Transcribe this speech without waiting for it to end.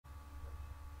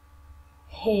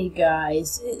Hey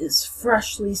guys, it is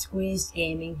Freshly Squeezed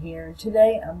Gaming here, and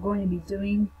today I'm going to be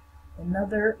doing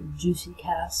another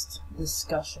JuicyCast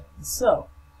discussion. So,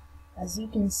 as you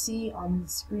can see on the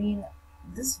screen,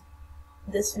 this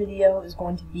video is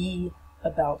going to be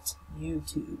about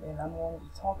YouTube, and I'm going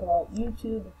to talk about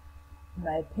YouTube,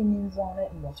 my opinions on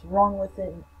it, and what's wrong with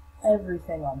it, and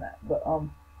everything on that. But a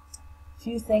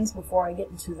few things before I get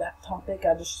into that topic.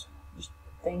 I just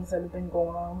things that have been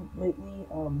going on lately.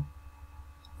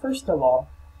 First of all,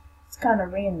 it's kind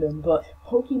of random, but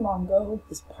Pokemon Go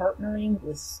is partnering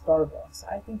with Starbucks.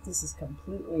 I think this is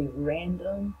completely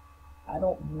random. I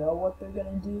don't know what they're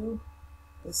gonna do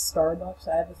with Starbucks.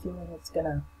 I have a feeling it's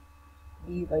gonna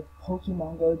be like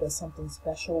Pokemon Go does something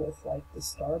special with like the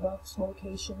Starbucks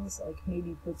locations, like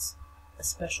maybe puts a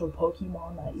special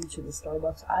Pokemon at each of the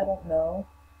Starbucks. I don't know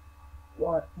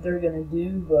what they're gonna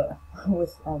do, but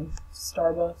with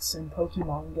Starbucks and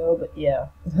Pokemon Go, but yeah.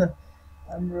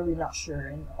 I'm really not sure.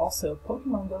 And also,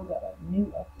 Pokemon Go got a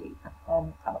new update.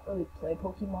 I don't really play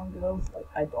Pokemon Go, like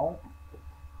I don't.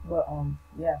 But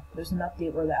yeah, there's an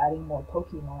update where they're adding more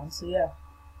Pokemon. So yeah,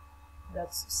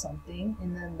 that's something.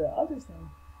 And then the other thing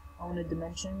I wanted to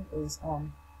mention is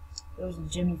there was a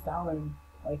Jimmy Fallon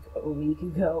like a week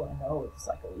ago. I know it was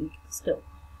like a week, but still.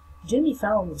 Jimmy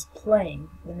Fallon was playing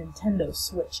the Nintendo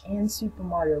Switch and Super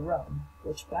Mario Run,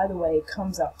 which by the way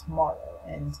comes out tomorrow,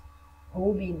 and I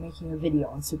will be making a video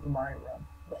on Super Mario Run.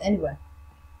 But anyway,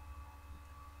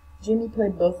 Jimmy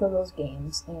played both of those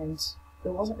games, and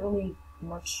there wasn't really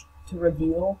much to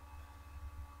reveal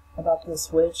about the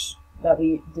Switch that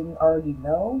we didn't already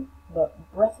know.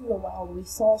 But Breath of the Wild, we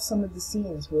saw some of the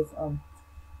scenes with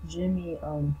Jimmy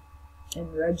and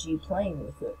Reggie playing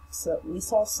with it. So we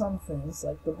saw some things,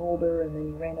 like the boulder, and then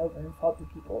you ran over and fought the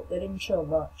people. They didn't show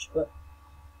much, but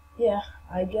yeah,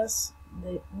 I guess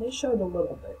they showed a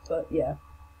little bit, but yeah,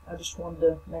 I just wanted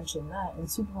to mention that. And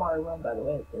Super Mario Run, by the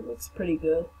way, it looks pretty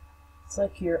good. It's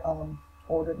like your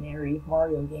ordinary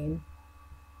Mario game.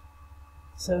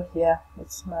 So yeah,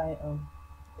 that's my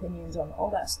opinions on all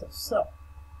that stuff. So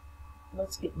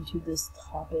let's get into this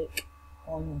topic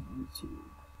on YouTube.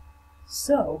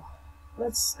 So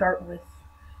let's start with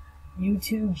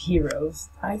YouTube Heroes.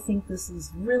 I think this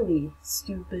is really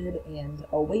stupid and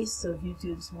a waste of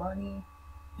YouTube's money,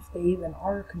 if they even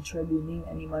are contributing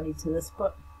any money to this.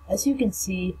 But as you can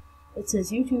see, it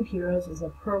says YouTube Heroes is a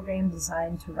program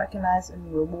designed to recognize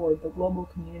and reward the global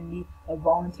community of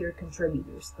volunteer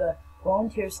contributors. The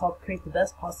volunteers help create the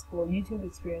best possible YouTube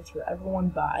experience for everyone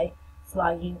by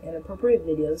flagging inappropriate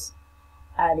videos,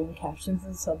 adding captions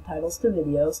and subtitles to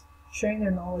videos, sharing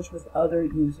their knowledge with other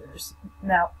users.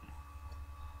 Now,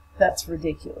 that's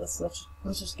ridiculous.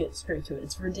 Let's just get straight to it.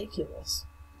 It's ridiculous.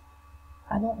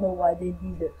 I don't know why they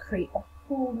need to create a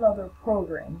whole nother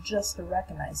program just to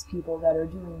recognize people that are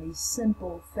doing these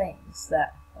simple things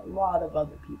that a lot of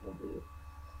other people do.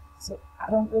 So I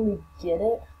don't really get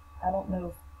it. I don't know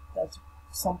if that's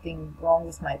something wrong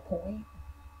with my point.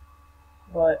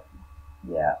 But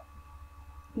yeah,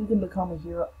 you can become a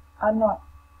hero. I'm not,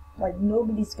 like,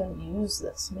 nobody's going to use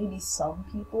this. Maybe some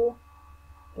people,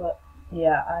 but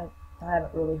yeah, I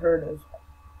haven't really heard of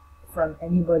from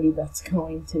anybody that's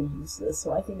going to use this,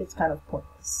 so I think it's kind of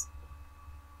pointless.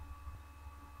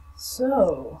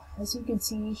 So, as you can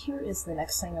see, here is the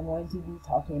next thing I'm going to be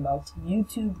talking about,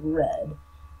 YouTube Red.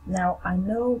 Now, I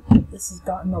know this has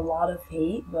gotten a lot of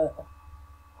hate, but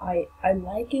I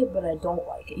like it, but I don't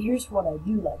like it. Here's what I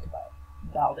do like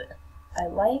about it. I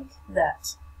like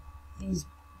that these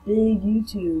big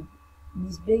YouTubers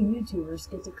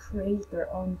get to create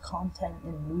their own content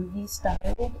in movie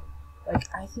style. Like,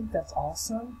 I think that's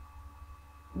awesome.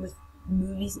 With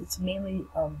movies, it's mainly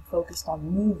focused on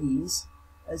movies,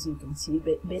 as you can see.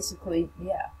 But basically,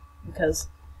 yeah, because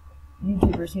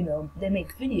YouTubers, you know, they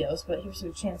make videos, but here's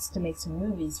your chance to make some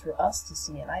movies for us to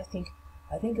see. And I think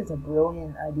it's a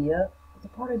brilliant idea. But the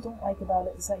part I don't like about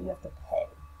it is that you have to pay.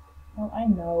 Now, I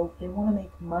know they want to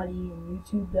make money, and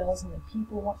YouTube does, and the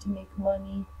people want to make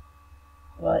money.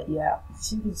 But yeah,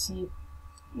 as you can see,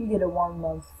 you get a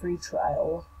 1-month free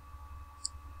trial.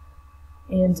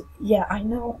 And yeah, I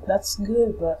know that's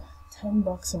good, but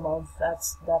 $10 a month,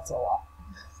 that's a lot.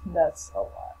 That's a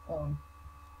lot.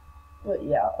 But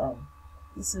yeah,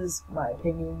 this is my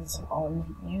opinions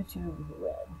on YouTube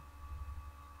Red.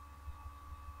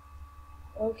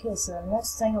 Okay, so the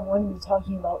next thing I'm going to be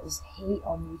talking about is hate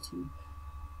on YouTube.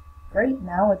 Right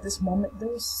now, at this moment,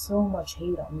 there's so much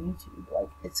hate on YouTube.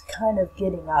 Like, it's kind of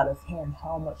getting out of hand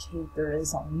how much hate there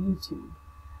is on YouTube.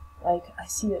 Like, I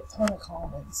see a ton of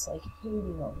comments, like,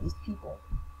 hating on these people.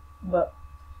 But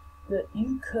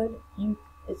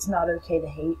it's not okay to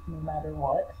hate no matter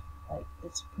what. like,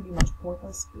 it's pretty much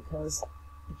pointless because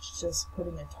it's just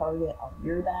putting a target on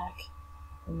your back,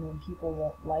 and then people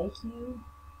won't like you.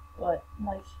 But,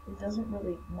 like, it doesn't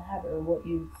really matter what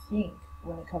you think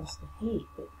when it comes to hate.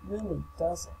 It really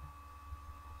doesn't.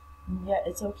 And yeah,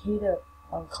 it's okay to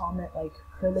comment, like,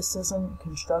 criticism,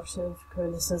 constructive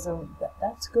criticism.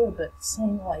 That's good, but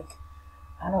saying, like,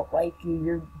 I don't like you,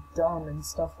 you're dumb, and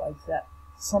stuff like that,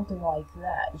 something like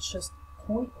that, it's just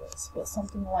pointless. But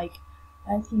something like,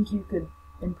 I think you could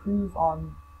improve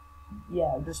on,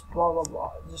 yeah, just blah, blah,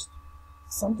 blah, just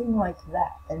something like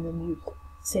that, and then you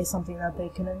say something that they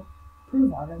can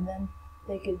improve on, and then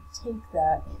they could take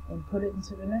that and put it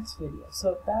into the next video.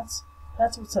 So that's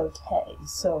what's okay.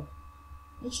 So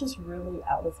it's just really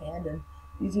out of hand, and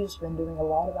YouTube's been doing a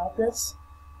lot about this.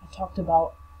 I talked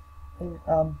about in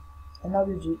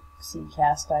another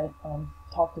JuicyCast, I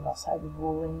talked about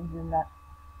cyberbullying, and that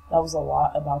was a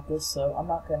lot about this, so I'm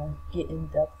not gonna get in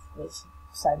depth with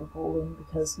cyberbullying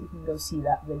because you can go see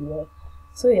that video.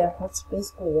 So yeah, that's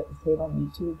basically it with hate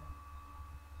on YouTube.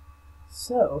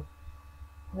 So,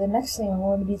 the next thing I'm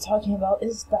going to be talking about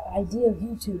is the idea of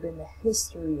YouTube and the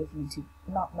history of YouTube.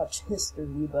 Not much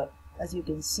history, but as you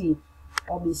can see,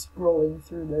 I'll be scrolling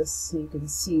through this so you can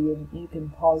see, and you can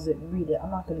pause it and read it.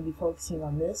 I'm not going to be focusing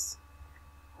on this.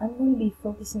 I'm going to be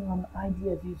focusing on the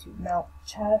idea of YouTube. Now,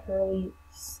 Chad Hurley,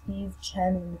 Steve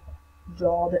Chen, and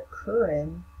Jawed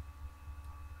Curran,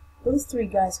 those three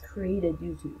guys created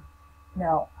YouTube.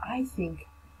 Now, I think,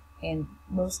 and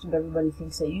most of everybody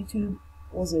thinks, that YouTube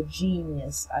was a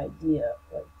genius idea.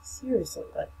 Like, seriously,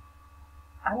 like,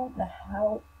 I don't know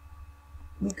how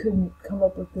we couldn't come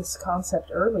up with this concept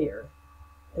earlier.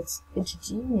 It's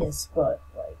genius, but,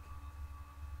 like,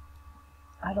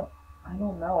 I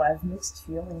don't know, I have mixed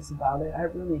feelings about it, I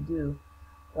really do.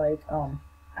 Like,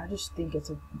 I just think it's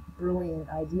a brilliant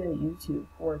idea, YouTube,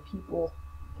 where people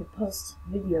can post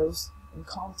videos and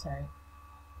content,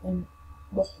 and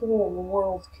the whole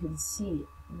world can see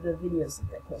the videos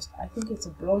that they post. I think it's a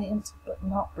brilliant, but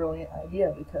not brilliant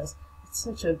idea, because it's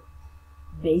such a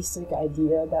basic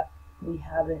idea that we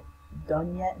haven't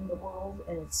done yet in the world,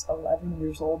 and it's 11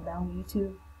 years old now,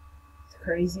 YouTube. It's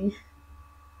crazy.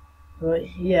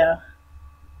 But yeah,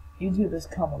 YouTube has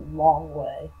come a long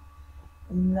way.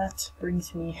 And that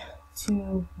brings me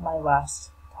to my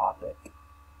last topic.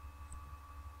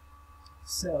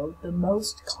 So, the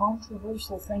most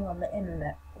controversial thing on the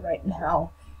internet right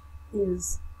now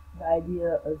is the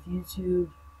idea of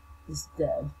YouTube is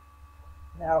dead.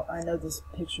 Now, I know this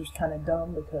picture's kind of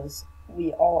dumb because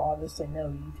we all obviously know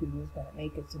YouTube is going to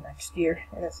make it to next year,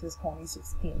 and it says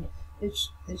 2016. It's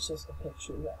just a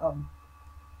picture.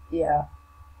 Yeah,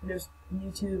 there's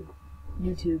YouTube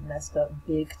messed up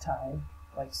big time.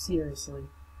 Like, seriously.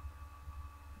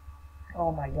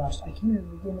 Oh my gosh, I can't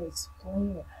even begin to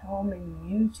explain how many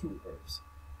YouTubers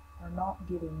are not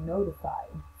getting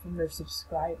notified from their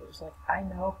subscribers. Like, I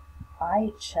know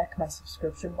I check my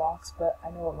subscription box, but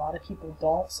I know a lot of people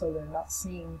don't, so they're not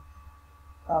seeing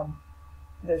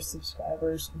their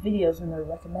subscribers' videos in their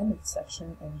recommended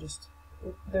section, and just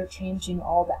they're changing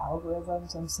all the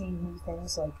algorithms. I'm seeing new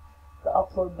things like the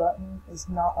upload button is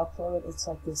not upload, it's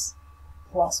like this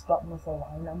plus button with a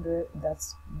line under it.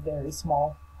 That's very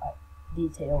small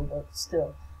detail, but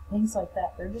still, things like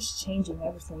that. They're just changing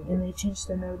everything, and they changed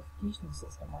the notification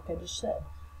system, like I just said.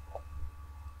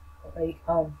 Like,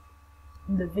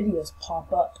 the videos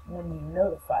pop up when you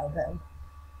notify them,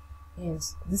 and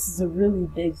this is a really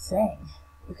big thing,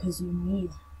 because you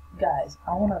need, guys,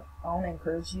 I wanna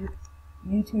encourage you,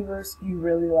 YouTubers you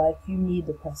really like, you need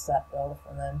to press that bell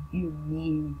for them. You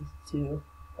need to.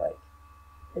 Like,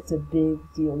 it's a big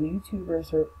deal.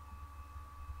 YouTubers are,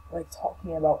 like,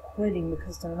 talking about quitting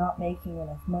because they're not making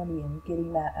enough money and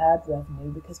getting that ad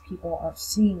revenue because people aren't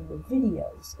seeing the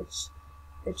videos.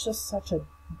 It's just such a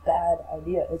bad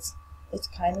idea. It's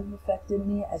kind of affected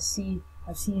me. I've seen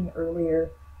my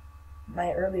earlier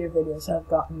videos have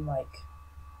gotten like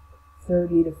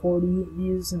 30 to 40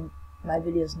 views, and my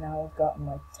videos now have gotten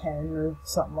like 10 or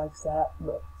something like that.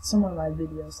 But some of my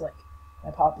videos, like my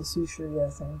Papa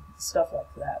Sushria thing, stuff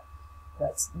like that,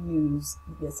 that's news,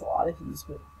 gets a lot of views.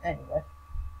 But anyway,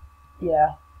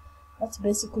 yeah, that's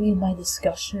basically my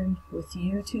discussion with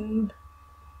YouTube.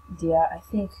 Yeah, I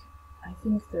think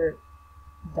they're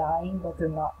dying, but they're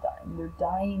not dying. They're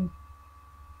dying,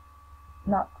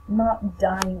 not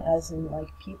dying as in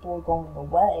like people are going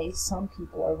away. Some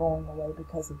people are going away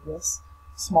because of this.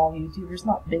 Small YouTubers,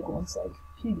 not big ones like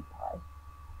PewDiePie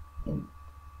and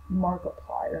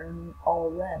Markiplier and all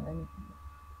of them, and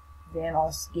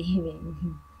Vanos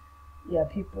Gaming. Yeah,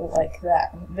 people like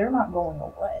that. They're not going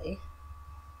away.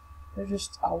 They're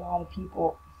just a lot of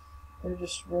people they're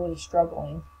just really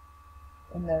struggling,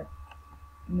 and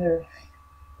they're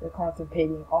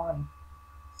contemplating on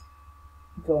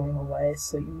going away.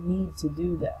 So you need to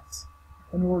do that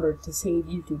in order to save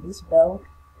YouTube. This bell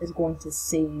is going to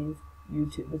save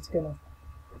YouTube. It's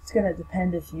gonna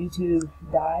depend if YouTube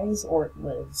dies or it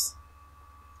lives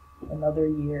another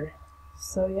year.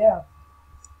 So yeah,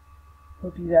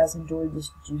 hope you guys enjoyed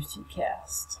this Juicy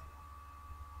Cast.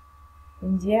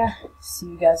 And yeah, see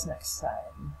you guys next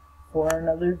time for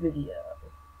another video.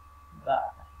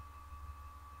 Bye.